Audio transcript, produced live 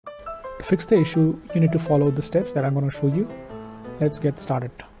To fix the issue, you need to follow the steps that I'm going to show you. Let's get started.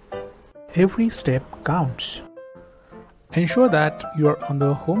 Every step counts. Ensure that you are on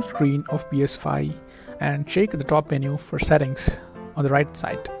the home screen of PS5 and check the top menu for settings on the right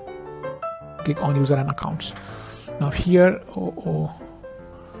side. Click on user and accounts. Now here you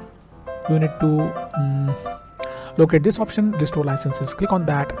need to locate this option, restore licenses. Click on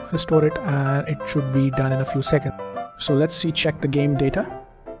that, restore it, and it should be done in a few seconds. So let's see, check the game data,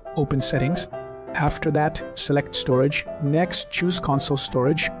 open settings. After that, select storage. Next, choose console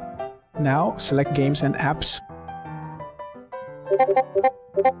storage. Now select games and apps.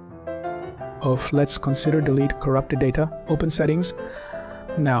 Let's consider delete corrupted data. Open settings.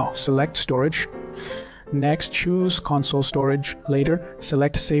 Now select storage. Next, choose console storage. Later,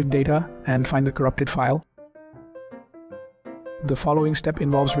 select save data and find the corrupted file. The following step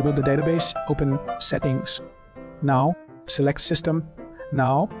involves reboot the database. Open settings. Now select system.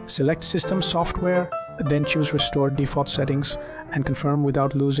 Now select system software. Then choose restore default settings and confirm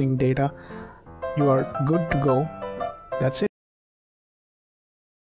without losing data. You are good to go. That's it.